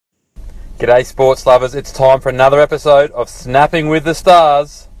G'day sports lovers, it's time for another episode of Snapping with the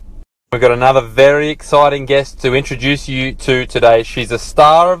Stars. We've got another very exciting guest to introduce you to today. She's a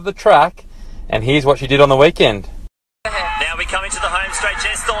star of the track, and here's what she did on the weekend. Now we come into the home straight.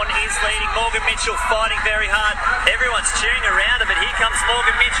 Jess Thorne is leading. Morgan Mitchell fighting very hard. Everyone's cheering around her, but here comes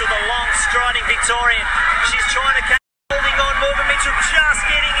Morgan Mitchell, the long striding Victorian. She's trying to catch, holding on. Morgan Mitchell just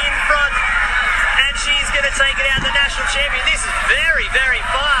getting in front, and she's going to take it out, the national champion. This is very, very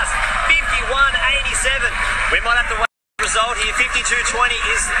fast. 51.87. We might have to wait for the result here. 52.20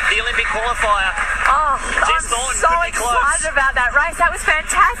 is the Olympic qualifier. Oh, I'm so excited about that race. That was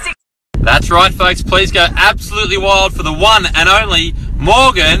fantastic. That's right, folks. Please go absolutely wild for the one and only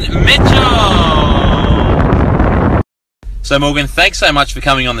Morgan Mitchell. So, Morgan, thanks so much for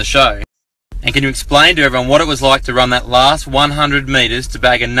coming on the show. And can you explain to everyone what it was like to run that last 100 metres to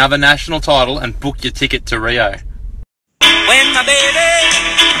bag another national title and book your ticket to Rio? When my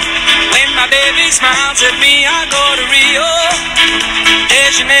baby smiles at me, I go to Rio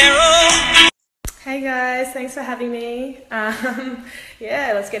de Janeiro. Hey guys, thanks for having me.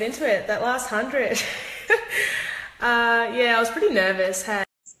 Yeah, let's get into it. That last 100. Yeah, I was pretty nervous.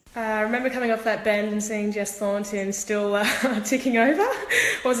 I remember coming off that bend and seeing Jess Thornton still ticking over.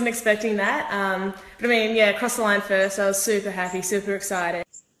 Wasn't expecting that. But I mean, yeah, across the line first, I was super happy, super excited.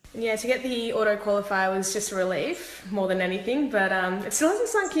 And yeah, to get the auto qualifier was just a relief more than anything, but it still hasn't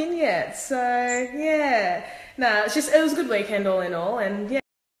sunk in yet. So yeah, no, it was a good weekend all in all, and yeah.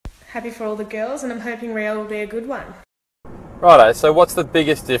 Happy for all the girls, and I'm hoping Rio will be a good one. Righto, so what's the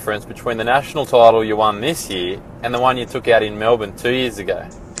biggest difference between the national title you won this year and the one you took out in Melbourne 2 years ago?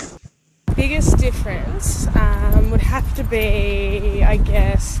 Biggest difference would have to be, I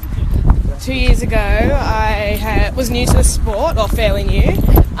guess, 2 years ago I was new to the sport, or fairly new.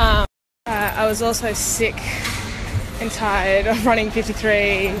 I was also sick and tired of running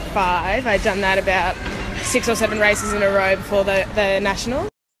 53.5. I'd done that about 6 or 7 races in a row before the national.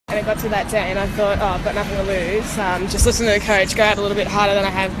 And it got to that day and I thought, oh, I've got nothing to lose. Just listen to the coach, go out a little bit harder than I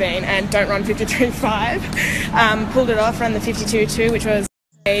have been, and don't run 53.5. Pulled it off, ran the 52.2, which was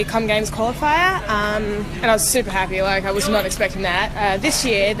a Com Games qualifier. And I was super happy, like I was not expecting that. This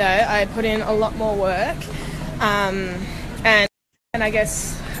year though, I put in a lot more work. And I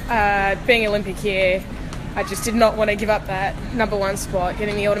guess being Olympic year, I just did not want to give up that #1 spot,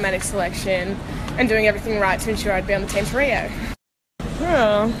 getting the automatic selection and doing everything right to ensure I'd be on the team for Rio.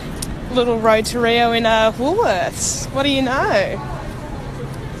 Oh, little road to Rio in Woolworths. What do you know?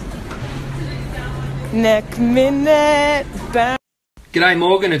 Neck minute. Bang. G'day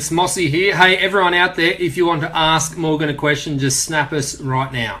Morgan, it's Mossy here. Hey everyone out there, if you want to ask Morgan a question, just snap us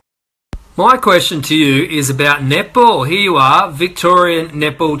right now. My question to you is about netball. Here you are, Victorian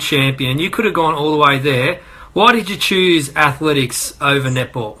netball champion. You could have gone all the way there. Why did you choose athletics over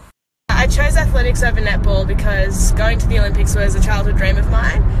netball? I chose athletics over netball because going to the Olympics was a childhood dream of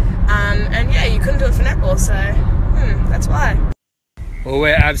mine. And yeah, you couldn't do it for netball, so that's why. Well,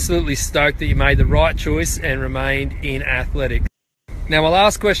 we're absolutely stoked that you made the right choice and remained in athletics. Now, my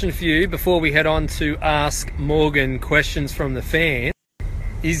last question for you before we head on to ask Morgan questions from the fans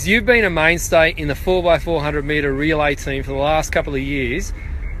is you've been a mainstay in the 4x400 metre relay team for the last couple of years.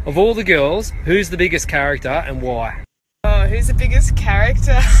 Of all the girls, who's the biggest character and why? Oh, who's the biggest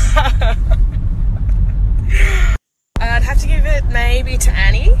character? I'd have to give it maybe to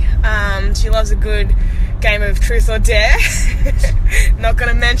Annie. She loves a good game of truth or dare. Not going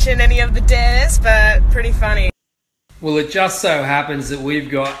to mention any of the dares, but pretty funny. Well, it just so happens that we've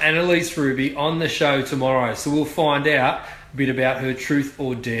got Annalise Ruby on the show tomorrow, so we'll find out a bit about her truth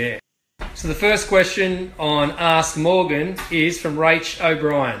or dare. So the first question on Ask Morgan is from Rach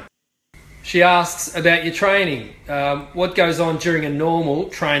O'Brien. She asks about your training. What goes on during a normal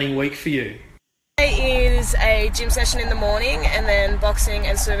training week for you? Today is a gym session in the morning and then boxing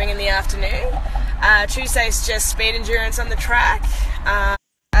and swimming in the afternoon. Tuesday's just speed endurance on the track.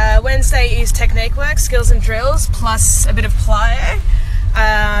 Wednesday is technique work, skills and drills, plus a bit of plyo.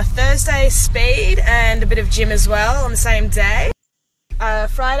 Thursday speed and a bit of gym as well on the same day.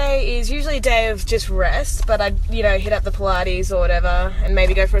 Friday is usually a day of just rest, but I'd hit up the Pilates or whatever and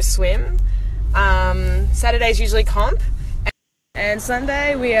maybe go for a swim. Saturday's usually comp, and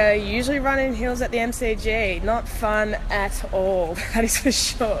Sunday we are usually running hills at the MCG. Not fun at all, that is for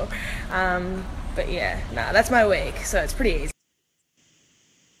sure. But yeah, that's my week, so it's pretty easy.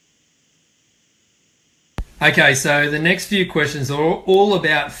 Okay, so the next few questions are all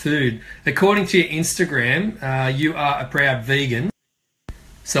about food. According to your Instagram, you are a proud vegan.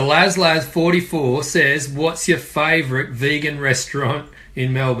 So LazLaz44 says, what's your favourite vegan restaurant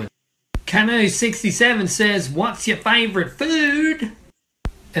in Melbourne? Canoe67 says, what's your favourite food?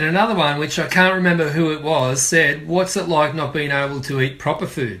 And another one, which I can't remember who it was, said, "What's it like not being able to eat proper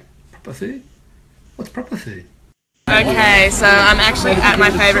food?" Proper food? What's proper food? Okay, so I'm actually at my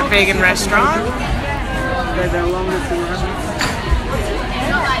favourite vegan restaurant.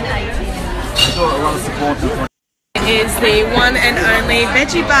 It is the one and only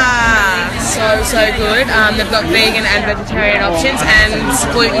Veggie Bar. So good. They've got vegan and vegetarian options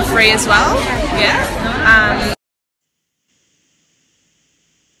and gluten free as well. Yeah.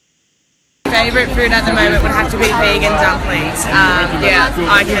 Favourite food at the moment would have to be vegan dumplings. Yeah,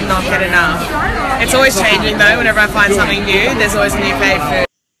 I cannot get enough. It's always changing though. Whenever I find something new, there's always a new favourite food.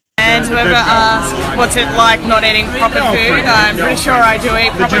 And whoever asks what's it like not eating proper food, I'm pretty sure I do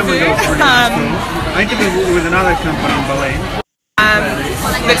eat proper food. I interviewed with another company in Berlin.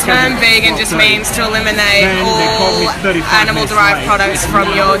 The term vegan just means to eliminate all animal-derived products from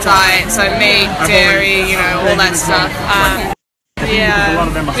your diet, so meat, dairy, you know, all that stuff. Yeah,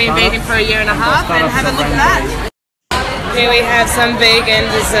 been vegan for a year and a half, and have a look at that. Here we have some vegan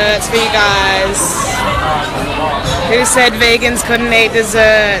desserts for you guys. Who said vegans couldn't eat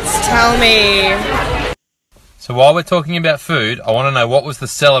desserts? Tell me. So while we're talking about food, I want to know, what was the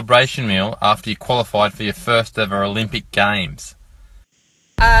celebration meal after you qualified for your first ever Olympic Games?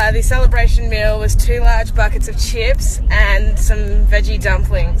 The celebration meal was 2 large buckets of chips and some veggie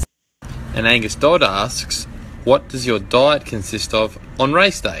dumplings. And Angus Dodd asks, what does your diet consist of on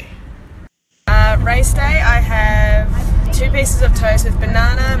race day? Race day, I have 2 pieces of toast with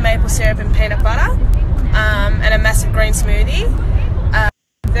banana, maple syrup and peanut butter, and a massive green smoothie.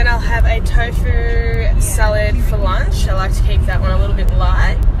 Then I'll have a tofu salad for lunch. I like to keep that one a little bit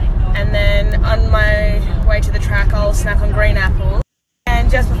light. And then on my way to the track, I'll snack on green apples. And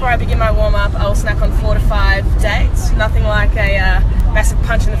just before I begin my warm-up, I'll snack on 4 to 5 dates. Nothing like a massive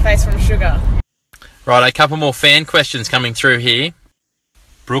punch in the face from sugar. Right, a couple more fan questions coming through here.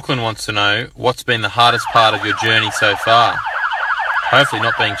 Brooklyn wants to know, what's been the hardest part of your journey so far? Hopefully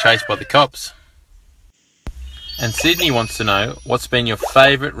not being chased by the cops. And Sydney wants to know, what's been your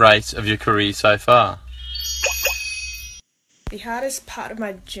favourite race of your career so far? The hardest part of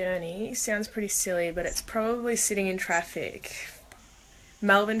my journey sounds pretty silly, but it's probably sitting in traffic.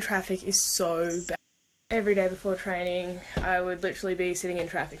 Melbourne traffic is so bad. Every day before training, I would literally be sitting in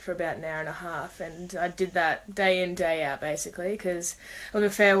traffic for about an hour and a half, and I did that day in, day out basically, because I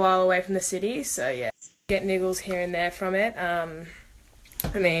live a fair while away from the city, so yeah, get niggles here and there from it.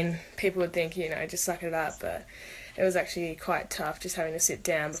 I mean, people would think, you know, just suck it up, but it was actually quite tough just having to sit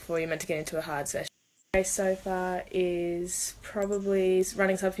down before you're meant to get into a hard session. The race so far is probably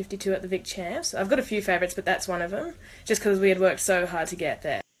running sub 52 at the Vic Champs. I've got a few favourites, but that's one of them, just because we had worked so hard to get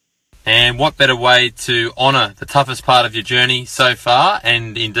there. And what better way to honour the toughest part of your journey so far,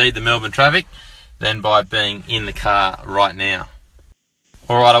 and indeed the Melbourne traffic, than by being in the car right now.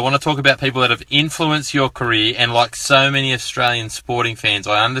 Alright, I want to talk about people that have influenced your career, and like so many Australian sporting fans,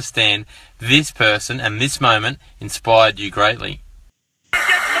 I understand this person and this moment inspired you greatly.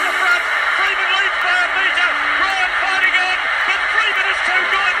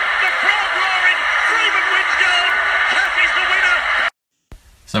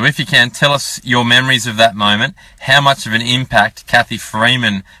 So if you can, tell us your memories of that moment, how much of an impact Cathy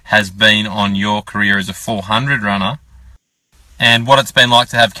Freeman has been on your career as a 400 runner, and what it's been like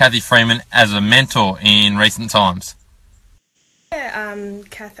to have Cathy Freeman as a mentor in recent times. Yeah,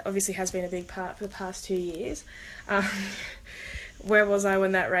 Kath obviously has been a big part for the past 2 years. Where was I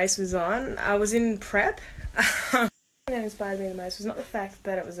when that race was on? I was in prep. What inspired me the most was not the fact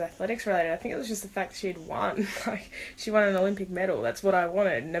that it was athletics related. I think it was just the fact that she'd won. Like, she won an Olympic medal. That's what I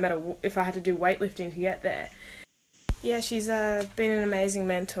wanted, no matter if I had to do weightlifting to get there. Yeah, she's been an amazing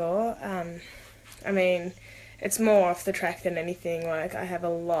mentor. I mean, it's more off the track than anything. Like, I have a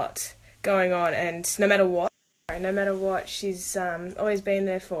lot going on, and no matter what, she's always been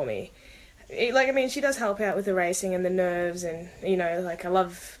there for me. I mean, she does help out with the racing and the nerves, and, you know, like, I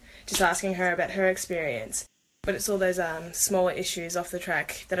love just asking her about her experience. But it's all those smaller issues off the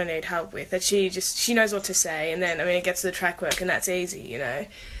track that I need help with, that she knows what to say, and then, I mean, it gets to the track work, and that's easy, you know.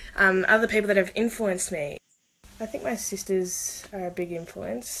 Other people that have influenced me, I think my sisters are a big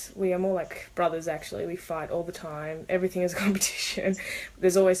influence. We are more like brothers, actually. We fight all the time. Everything is a competition.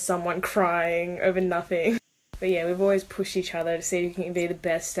 There's always someone crying over nothing. But yeah, we've always pushed each other to see who can be the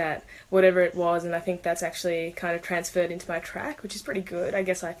best at whatever it was, and I think that's actually kind of transferred into my track, which is pretty good. I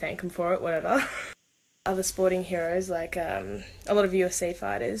guess I thank them for it, whatever. Other sporting heroes, like a lot of UFC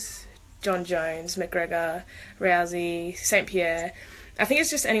fighters, John Jones, McGregor, Rousey, St. Pierre. I think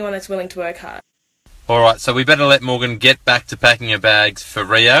it's just anyone that's willing to work hard. Alright, so we better let Morgan get back to packing her bags for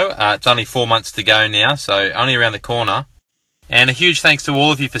Rio. It's only 4 months to go now, so only around the corner. And a huge thanks to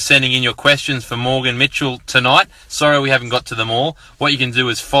all of you for sending in your questions for Morgan Mitchell tonight. Sorry we haven't got to them all. What you can do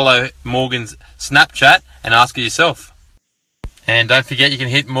is follow Morgan's Snapchat and ask her yourself. And don't forget, you can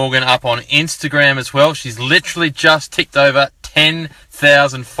hit Morgan up on Instagram as well. She's literally just ticked over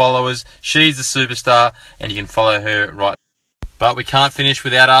 10,000 followers. She's a superstar, and you can follow her right. But we can't finish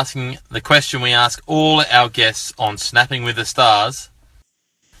without asking the question we ask all our guests on Snapping with the Stars.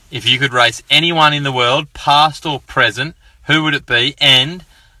 If you could race anyone in the world, past or present, who would it be and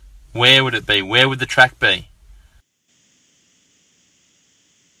where would it be? Where would the track be?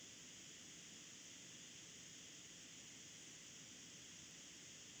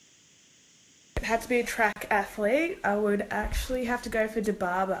 It had to be a track athlete. I would actually have to go for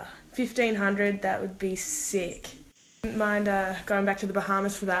DeBarber. 1500, that would be sick. Wouldn't mind going back to the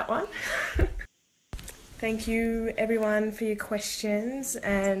Bahamas for that one. Thank you everyone for your questions,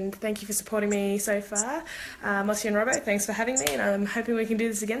 and thank you for supporting me so far. Mossy and Robbo, thanks for having me, and I'm hoping we can do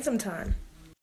this again sometime.